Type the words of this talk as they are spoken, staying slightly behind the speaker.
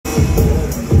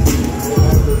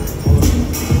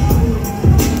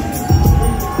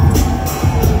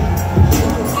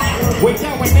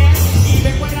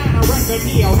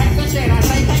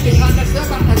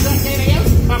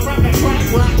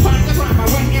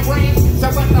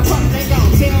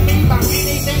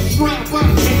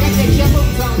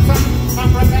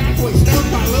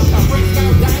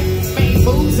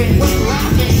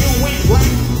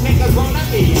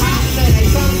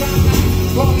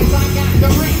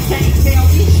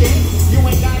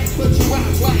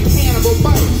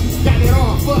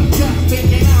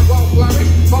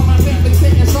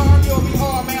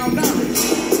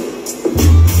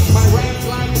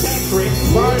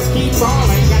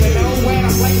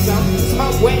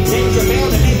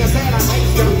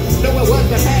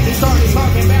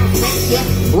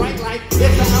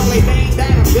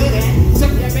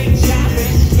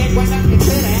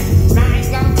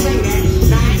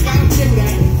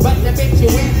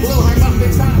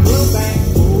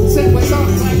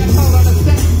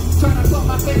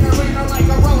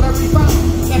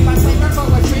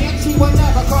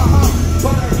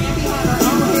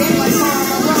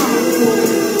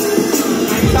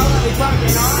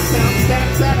fucking awesome. Step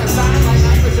set aside like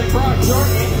Iverson Cross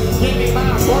Jordan. Give me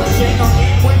my fortune, or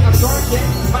in with absorption.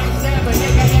 Might stab a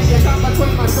nigga if you come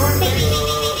between my sources.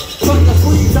 Put the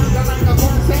squeeze under like a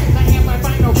corset. I am my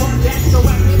final fortune, so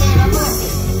I me that I'm broken.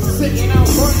 Sitting on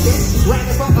fortune,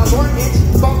 ready for a mortgage.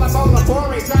 Bowl of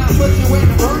porridge, I'll put you in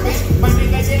a orbit. My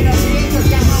nigga did a bid, just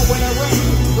got home with a ring.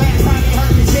 Last time he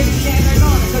heard me shit, he had an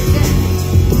order to check.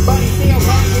 But he still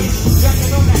bucket,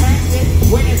 jumping on the hatchet.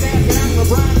 When his ass got on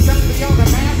LeBron, jumping on the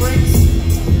Mavericks.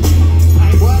 I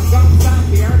was gonna stop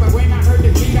here, but when I heard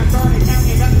the beat, I started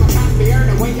counting up my copier.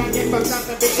 The way I get from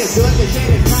something big is good, the shit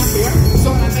is not here. So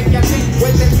I make you think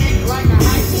with the ink like a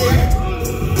high chair.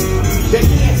 The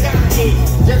kids gotta eat,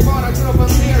 just bought a group of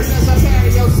beers, just a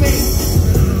patio seat.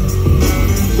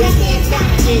 The kids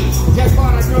gotta eat, just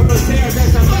bought a group of beers,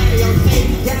 just a patio seat.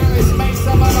 Yeah, let's make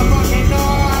some motherfucking